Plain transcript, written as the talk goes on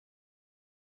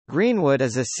Greenwood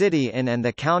is a city in and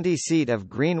the county seat of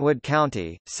Greenwood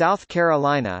County, South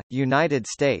Carolina, United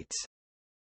States.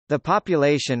 The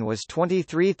population was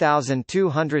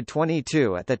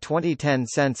 23,222 at the 2010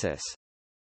 census.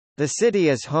 The city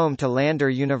is home to Lander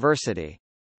University.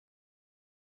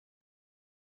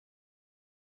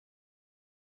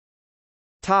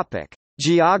 Topic: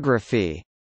 Geography.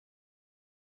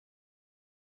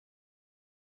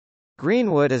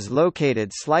 Greenwood is located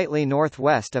slightly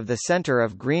northwest of the center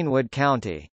of Greenwood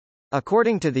County.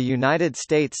 According to the United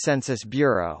States Census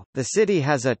Bureau, the city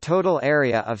has a total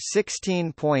area of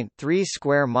 16.3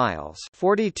 square miles,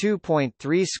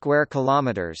 42.3 square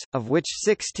kilometers, of which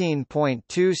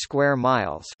 16.2 square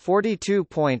miles,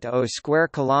 42.0 square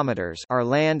kilometers are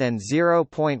land and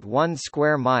 0.1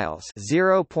 square miles,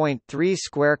 0.3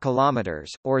 square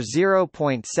kilometers, or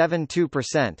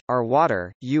 0.72%, are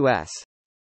water. U.S.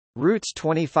 Routes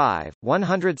 25,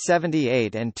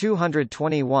 178 and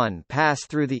 221 pass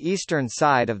through the eastern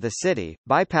side of the city,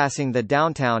 bypassing the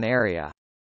downtown area.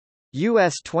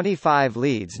 US 25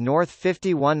 leads north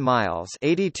 51 miles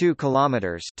 82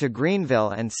 kilometers to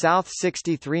Greenville and south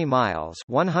 63 miles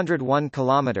 101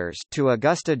 kilometers to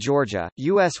Augusta, Georgia.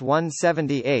 US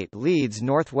 178 leads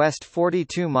northwest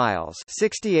 42 miles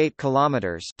 68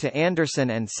 kilometers to Anderson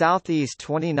and southeast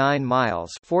 29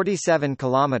 miles 47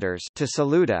 kilometers to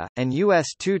Saluda, and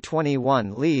US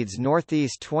 221 leads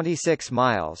northeast 26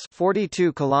 miles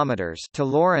 42 kilometers to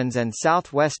Laurens and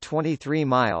southwest 23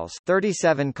 miles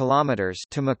 37 kilometers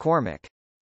to McCormick.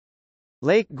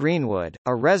 Lake Greenwood,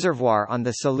 a reservoir on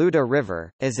the Saluda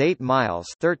River, is 8 miles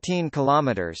 13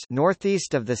 kilometers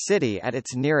northeast of the city at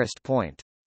its nearest point.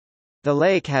 The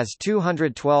lake has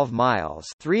 212 miles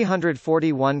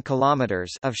 341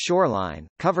 kilometers of shoreline,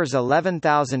 covers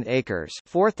 11,000 acres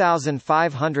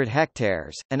 4,500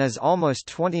 hectares, and is almost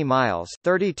 20 miles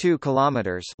 32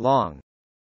 kilometers long.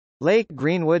 Lake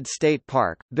Greenwood State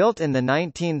Park, built in the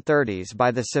 1930s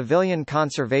by the Civilian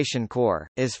Conservation Corps,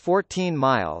 is 14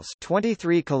 miles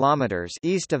 23 kilometers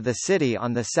east of the city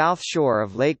on the south shore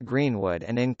of Lake Greenwood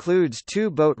and includes 2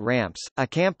 boat ramps, a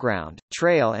campground,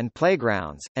 trail and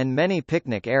playgrounds, and many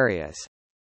picnic areas.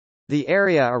 The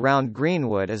area around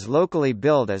Greenwood is locally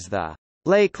billed as the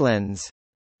Lakelands,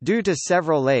 due to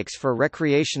several lakes for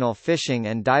recreational fishing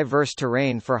and diverse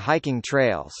terrain for hiking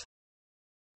trails.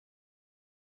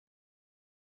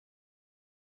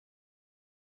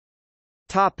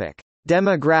 Topic: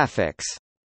 Demographics.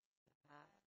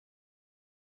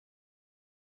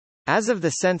 As of the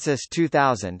census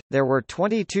 2000, there were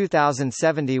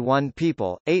 22,071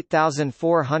 people,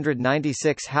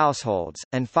 8,496 households,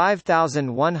 and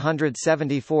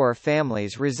 5,174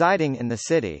 families residing in the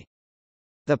city.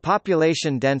 The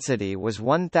population density was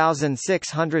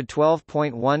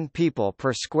 1,612.1 people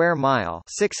per square mile,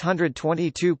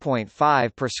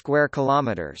 622.5 per square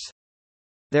kilometers.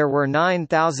 There were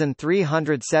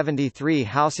 9,373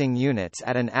 housing units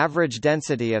at an average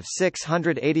density of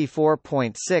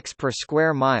 684.6 per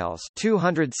square miles,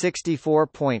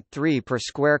 264.3 per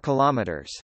square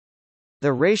kilometers.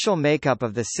 The racial makeup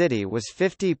of the city was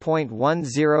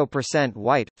 50.10%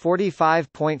 white,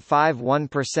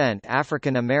 45.51%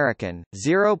 African American,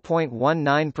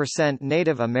 0.19%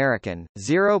 Native American,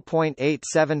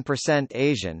 0.87%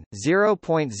 Asian,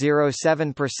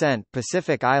 0.07%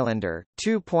 Pacific Islander,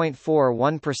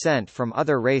 2.41% from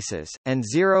other races, and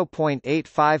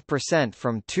 0.85%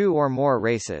 from 2 or more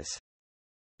races.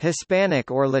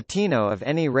 Hispanic or Latino of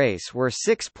any race were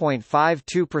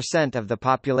 6.52% of the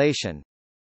population.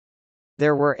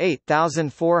 There were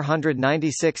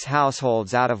 8,496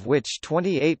 households, out of which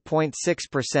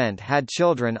 28.6% had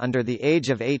children under the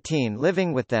age of 18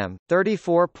 living with them,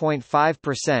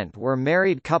 34.5% were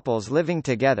married couples living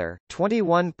together,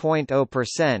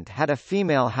 21.0% had a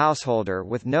female householder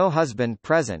with no husband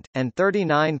present, and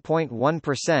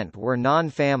 39.1% were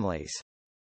non-families.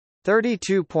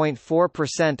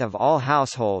 32.4% of all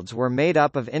households were made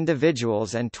up of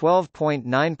individuals and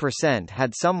 12.9%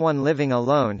 had someone living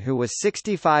alone who was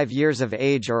 65 years of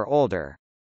age or older.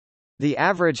 The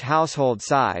average household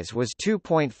size was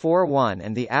 2.41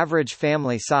 and the average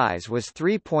family size was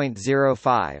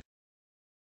 3.05.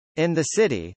 In the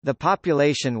city, the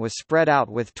population was spread out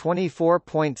with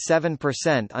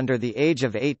 24.7% under the age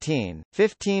of 18,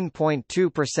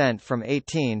 15.2% from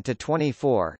 18 to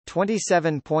 24,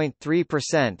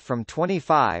 27.3% from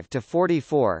 25 to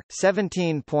 44,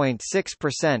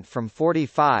 17.6% from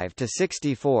 45 to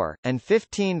 64, and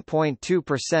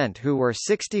 15.2% who were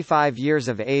 65 years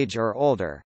of age or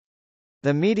older.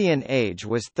 The median age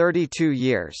was 32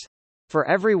 years. For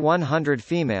every 100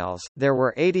 females, there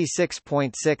were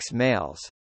 86.6 males.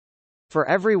 For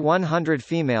every 100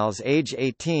 females age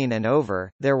 18 and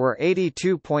over, there were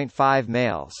 82.5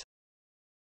 males.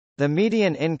 The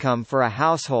median income for a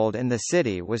household in the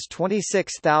city was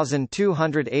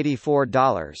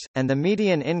 $26,284, and the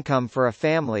median income for a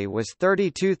family was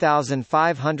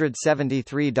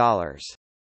 $32,573.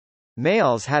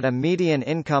 Males had a median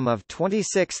income of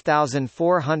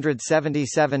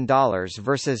 $26,477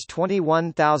 versus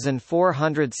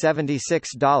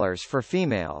 $21,476 for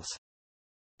females.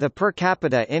 The per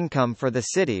capita income for the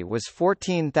city was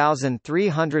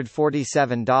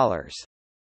 $14,347.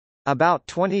 About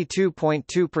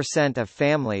 22.2% of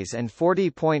families and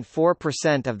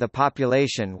 40.4% of the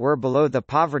population were below the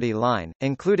poverty line,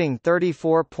 including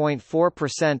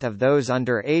 34.4% of those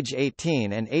under age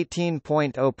 18 and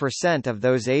 18.0% of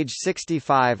those age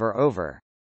 65 or over.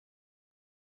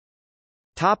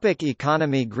 Topic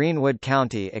economy. Greenwood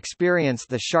County experienced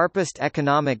the sharpest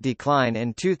economic decline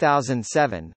in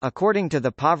 2007, according to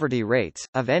the poverty rates,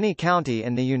 of any county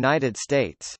in the United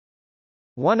States.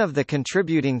 One of the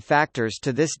contributing factors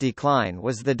to this decline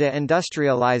was the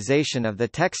deindustrialization of the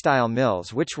textile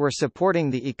mills which were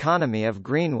supporting the economy of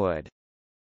Greenwood.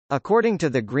 According to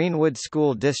the Greenwood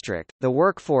School District, the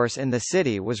workforce in the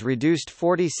city was reduced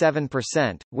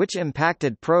 47%, which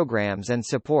impacted programs and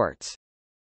supports.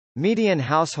 Median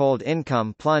household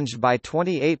income plunged by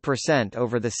 28%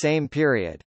 over the same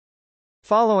period.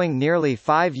 Following nearly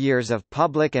 5 years of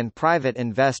public and private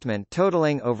investment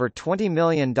totaling over $20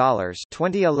 million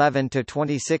 2011 to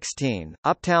 2016,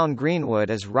 Uptown Greenwood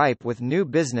is ripe with new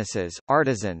businesses,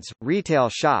 artisans, retail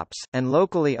shops, and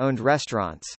locally owned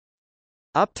restaurants.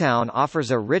 Uptown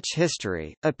offers a rich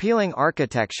history, appealing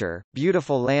architecture,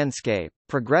 beautiful landscape,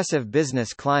 progressive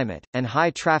business climate, and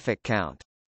high traffic count.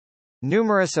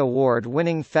 Numerous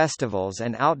award-winning festivals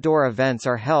and outdoor events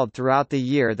are held throughout the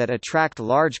year that attract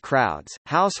large crowds.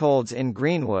 Households in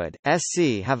Greenwood,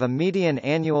 SC have a median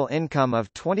annual income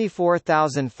of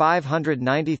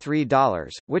 $24,593,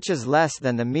 which is less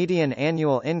than the median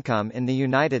annual income in the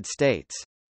United States.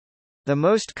 The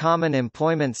most common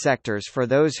employment sectors for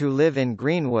those who live in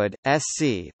Greenwood,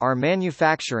 SC, are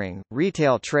manufacturing,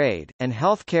 retail trade, and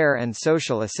healthcare and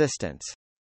social assistance.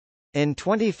 In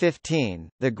 2015,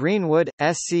 the Greenwood,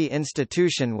 SC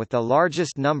institution with the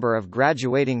largest number of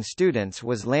graduating students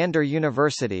was Lander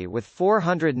University with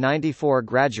 494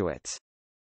 graduates.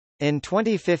 In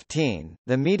 2015,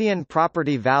 the median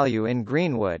property value in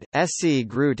Greenwood, SC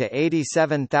grew to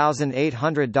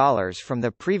 $87,800 from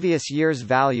the previous year's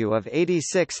value of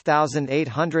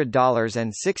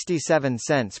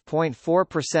 $86,800.67.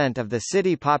 0.4% of the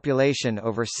city population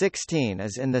over 16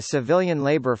 is in the civilian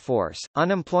labor force.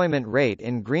 Unemployment rate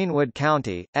in Greenwood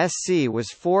County, SC was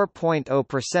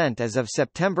 4.0% as of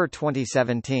September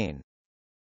 2017.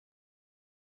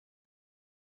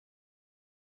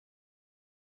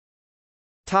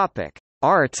 Topic: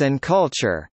 Arts and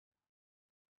culture.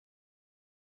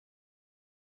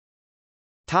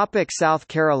 Topic: South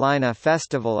Carolina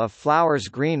Festival of Flowers.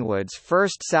 Greenwood's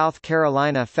first South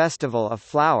Carolina Festival of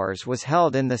Flowers was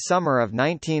held in the summer of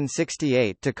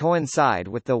 1968 to coincide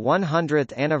with the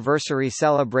 100th anniversary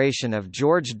celebration of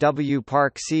George W.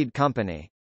 Park Seed Company.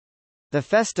 The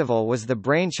festival was the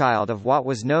brainchild of what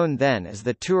was known then as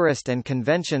the Tourist and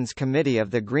Conventions Committee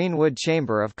of the Greenwood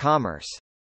Chamber of Commerce.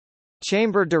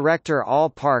 Chamber Director Al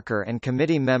Parker and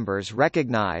committee members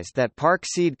recognized that Park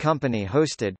Seed Company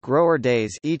hosted grower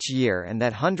days each year and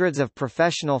that hundreds of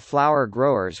professional flower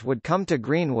growers would come to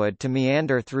Greenwood to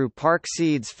meander through Park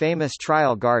Seed's famous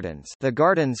trial gardens. The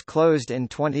gardens closed in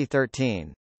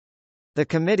 2013. The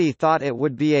committee thought it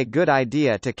would be a good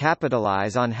idea to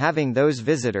capitalize on having those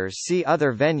visitors see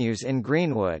other venues in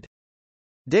Greenwood.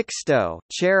 Dick Stowe,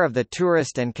 chair of the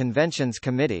Tourist and Conventions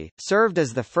Committee, served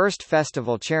as the first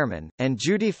festival chairman, and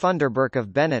Judy Funderburk of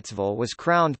Bennettsville was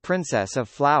crowned Princess of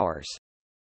Flowers.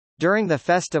 During the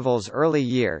festival's early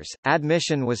years,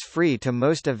 admission was free to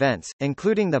most events,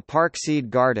 including the Park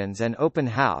Seed Gardens and Open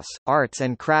House, Arts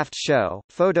and Craft Show,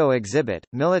 photo exhibit,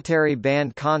 military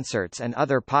band concerts and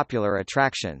other popular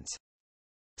attractions.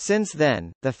 Since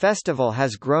then, the festival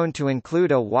has grown to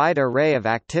include a wide array of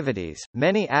activities,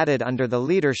 many added under the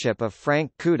leadership of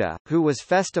Frank Kuda, who was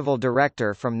festival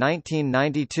director from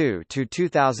 1992 to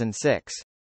 2006.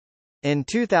 In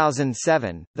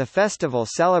 2007, the festival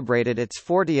celebrated its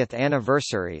 40th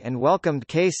anniversary and welcomed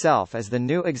Kay Self as the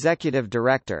new executive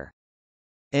director.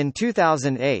 In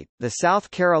 2008, the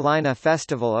South Carolina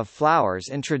Festival of Flowers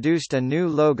introduced a new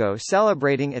logo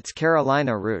celebrating its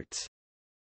Carolina roots.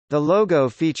 The logo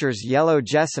features yellow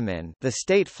jessamine, the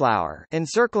state flower,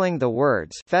 encircling the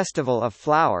words Festival of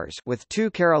Flowers with two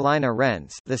Carolina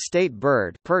wrens, the state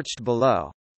bird, perched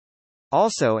below.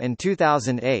 Also in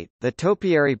 2008, the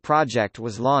Topiary project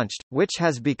was launched, which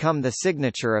has become the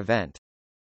signature event.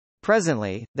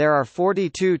 Presently, there are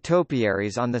 42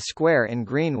 topiaries on the square in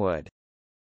Greenwood.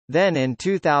 Then in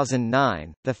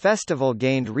 2009, the festival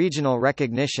gained regional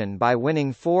recognition by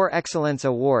winning 4 Excellence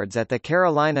Awards at the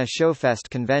Carolina Showfest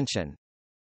convention.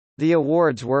 The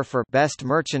awards were for Best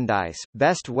Merchandise,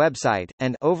 Best Website,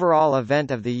 and Overall Event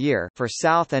of the Year for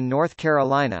South and North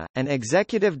Carolina, and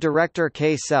Executive Director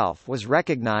Kay Self was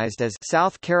recognized as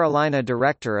South Carolina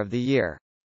Director of the Year.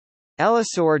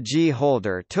 Elisor G.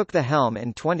 Holder took the helm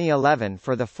in 2011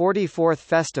 for the 44th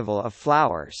Festival of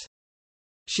Flowers.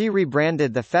 She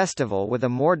rebranded the festival with a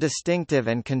more distinctive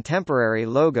and contemporary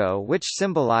logo which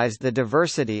symbolized the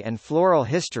diversity and floral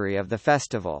history of the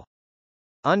festival.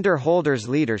 Under Holder's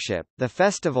leadership, the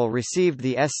festival received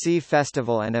the SC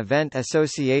Festival and Event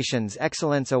Association's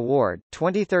Excellence Award,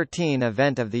 2013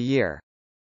 Event of the Year.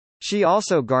 She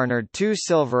also garnered 2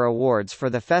 silver awards for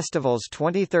the festival's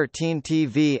 2013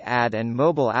 TV ad and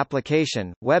mobile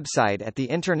application, website at the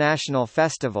International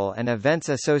Festival and Events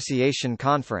Association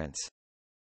Conference.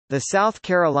 The South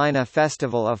Carolina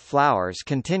Festival of Flowers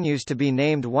continues to be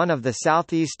named one of the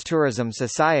Southeast Tourism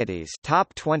Society's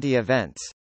top 20 events.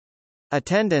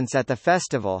 Attendance at the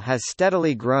festival has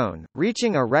steadily grown,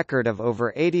 reaching a record of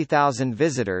over 80,000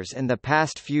 visitors in the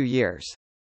past few years.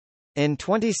 In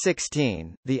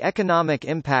 2016, the economic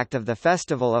impact of the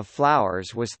Festival of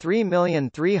Flowers was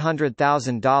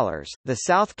 $3,300,000. The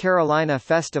South Carolina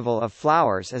Festival of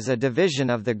Flowers is a division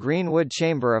of the Greenwood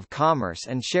Chamber of Commerce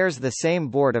and shares the same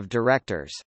board of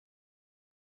directors.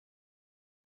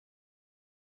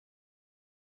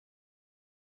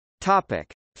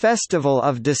 Topic: Festival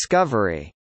of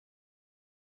Discovery.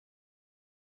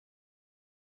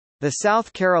 The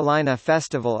South Carolina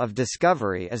Festival of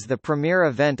Discovery is the premier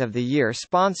event of the year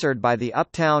sponsored by the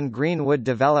Uptown Greenwood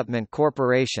Development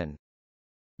Corporation.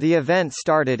 The event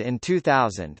started in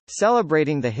 2000,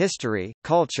 celebrating the history,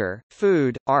 culture,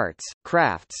 food, arts,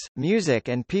 crafts, music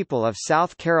and people of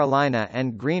South Carolina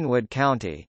and Greenwood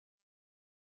County.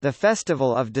 The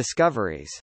Festival of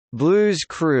Discovery's Blues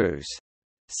Cruise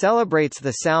celebrates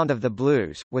the sound of the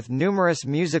blues, with numerous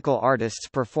musical artists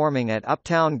performing at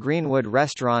Uptown Greenwood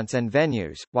restaurants and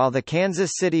venues, while the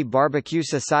Kansas City Barbecue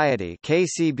Society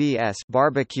 (KCBS)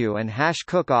 barbecue and hash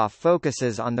cook-off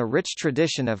focuses on the rich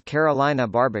tradition of Carolina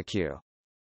barbecue.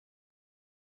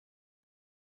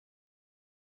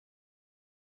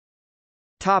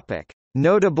 Topic: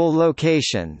 Notable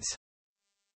locations.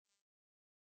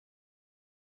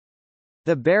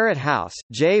 The Barrett House,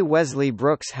 J. Wesley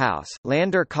Brooks House,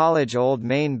 Lander College Old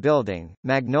Main Building,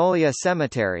 Magnolia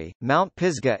Cemetery, Mount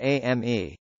Pisgah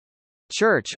AME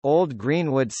Church, Old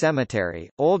Greenwood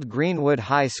Cemetery, Old Greenwood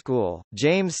High School,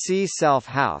 James C. Self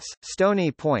House,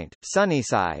 Stony Point,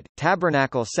 Sunnyside,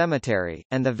 Tabernacle Cemetery,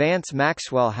 and the Vance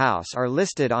Maxwell House are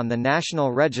listed on the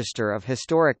National Register of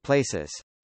Historic Places.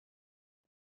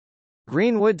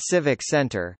 Greenwood Civic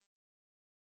Center,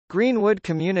 Greenwood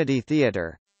Community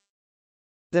Theater,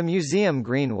 the Museum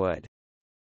Greenwood.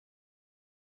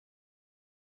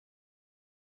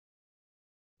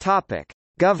 Topic: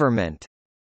 Government.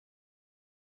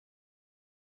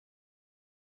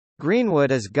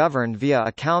 Greenwood is governed via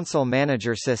a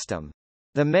council-manager system.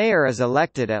 The mayor is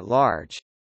elected at large.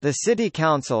 The city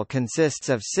council consists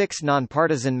of 6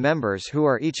 nonpartisan members who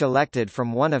are each elected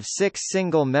from one of 6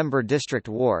 single-member district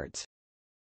wards.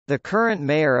 The current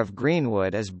mayor of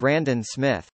Greenwood is Brandon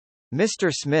Smith.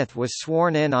 Mr. Smith was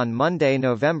sworn in on Monday,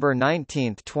 November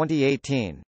 19,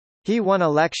 2018. He won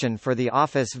election for the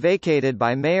office vacated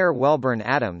by Mayor Welburn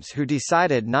Adams, who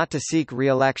decided not to seek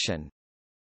re-election.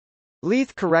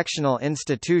 Leith Correctional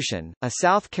Institution, a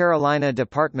South Carolina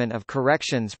Department of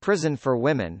Corrections prison for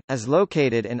women, is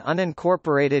located in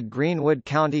unincorporated Greenwood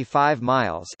County 5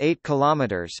 miles 8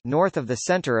 kilometers north of the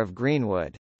center of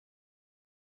Greenwood.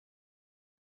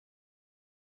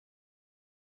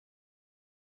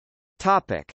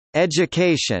 Topic: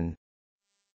 Education.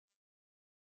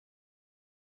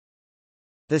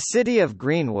 The City of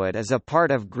Greenwood is a part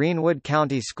of Greenwood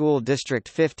County School District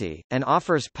 50, and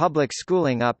offers public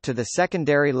schooling up to the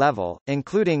secondary level,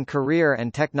 including career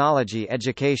and technology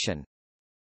education.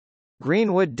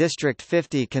 Greenwood District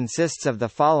 50 consists of the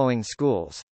following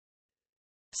schools.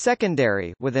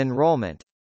 Secondary with enrollment.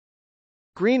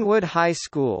 Greenwood High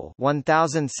School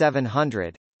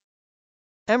 1700.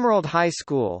 Emerald High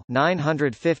School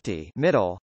 950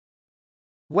 middle.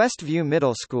 Westview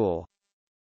Middle School,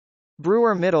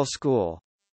 Brewer Middle School,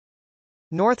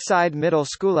 Northside Middle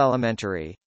School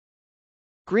Elementary,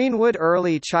 Greenwood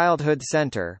Early Childhood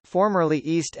Center, formerly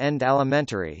East End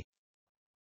Elementary,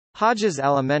 Hodges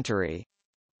Elementary,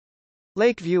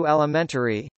 Lakeview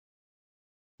Elementary,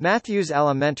 Matthews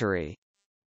Elementary,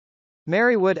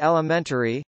 Marywood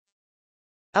Elementary,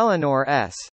 Eleanor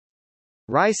S.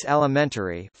 Rice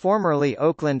Elementary, formerly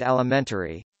Oakland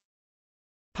Elementary,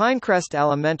 Pinecrest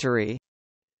Elementary,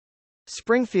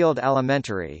 Springfield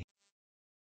Elementary,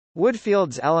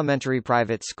 Woodfields Elementary.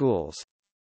 Private schools: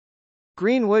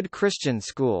 Greenwood Christian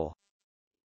School,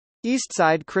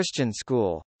 Eastside Christian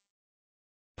School,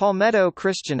 Palmetto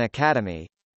Christian Academy,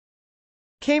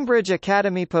 Cambridge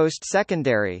Academy.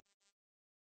 Post-secondary: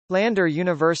 Lander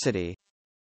University,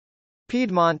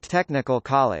 Piedmont Technical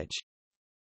College.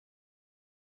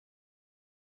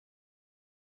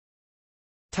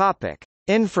 Topic: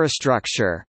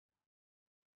 Infrastructure.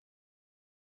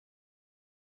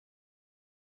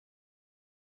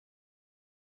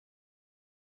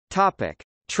 Topic: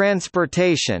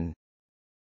 Transportation.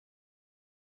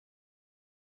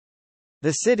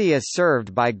 The city is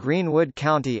served by Greenwood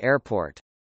County Airport.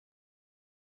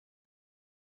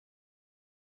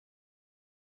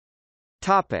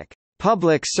 Topic: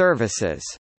 Public services.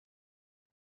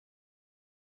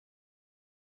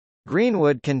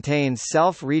 Greenwood contains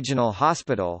Self Regional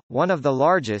Hospital, one of the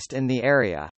largest in the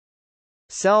area.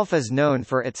 Self is known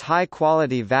for its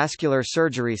high-quality vascular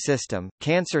surgery system,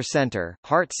 cancer center,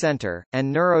 heart center,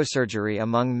 and neurosurgery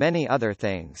among many other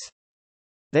things.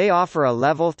 They offer a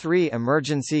Level 3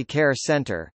 emergency care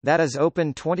center, that is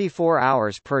open 24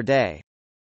 hours per day.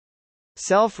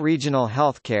 Self Regional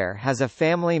Healthcare has a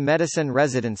family medicine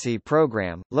residency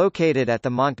program, located at the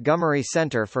Montgomery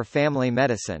Center for Family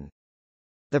Medicine.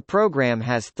 The program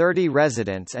has 30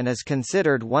 residents and is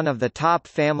considered one of the top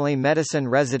family medicine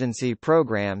residency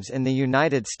programs in the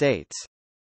United States.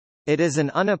 It is an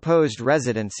unopposed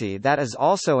residency that is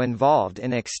also involved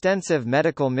in extensive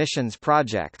medical missions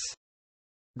projects.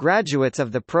 Graduates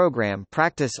of the program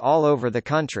practice all over the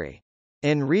country.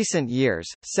 In recent years,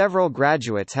 several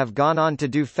graduates have gone on to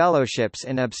do fellowships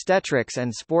in obstetrics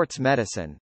and sports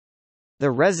medicine. The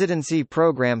residency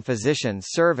program physicians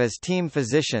serve as team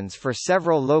physicians for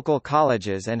several local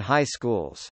colleges and high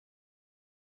schools.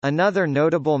 Another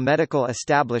notable medical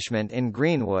establishment in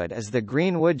Greenwood is the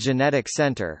Greenwood Genetic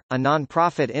Center, a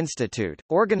nonprofit institute,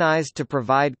 organized to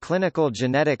provide clinical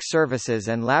genetic services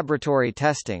and laboratory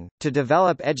testing, to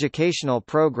develop educational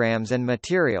programs and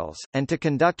materials, and to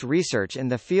conduct research in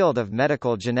the field of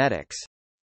medical genetics.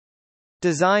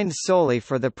 Designed solely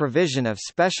for the provision of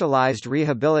specialized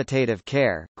rehabilitative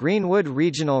care, Greenwood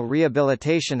Regional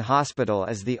Rehabilitation Hospital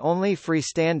is the only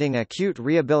freestanding acute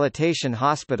rehabilitation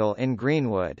hospital in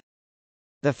Greenwood.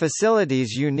 The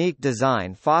facility's unique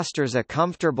design fosters a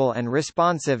comfortable and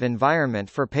responsive environment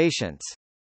for patients.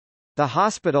 The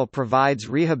hospital provides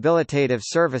rehabilitative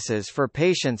services for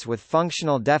patients with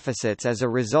functional deficits as a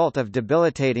result of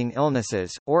debilitating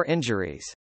illnesses, or injuries.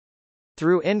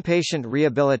 Through inpatient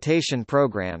rehabilitation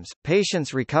programs,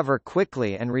 patients recover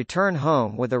quickly and return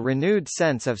home with a renewed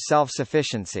sense of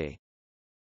self-sufficiency.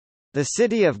 The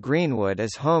city of Greenwood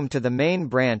is home to the main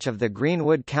branch of the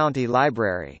Greenwood County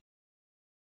Library.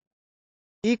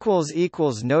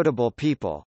 Notable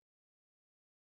people.